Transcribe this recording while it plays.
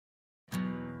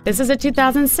This is a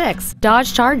 2006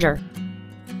 Dodge Charger.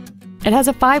 It has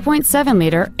a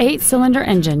 5.7-liter 8-cylinder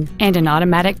engine and an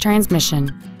automatic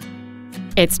transmission.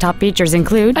 Its top features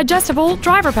include adjustable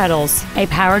driver pedals, a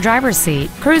power driver's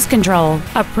seat, cruise control,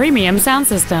 a premium sound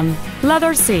system,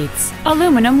 leather seats,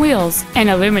 aluminum wheels, an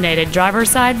illuminated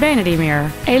driver's side vanity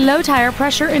mirror, a low tire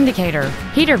pressure indicator,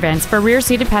 heater vents for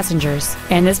rear-seated passengers,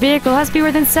 and this vehicle has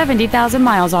fewer than 70,000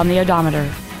 miles on the odometer.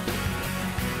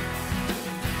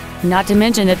 Not to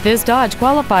mention that this Dodge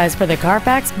qualifies for the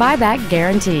Carfax buyback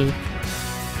guarantee.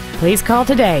 Please call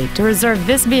today to reserve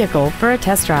this vehicle for a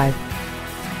test drive.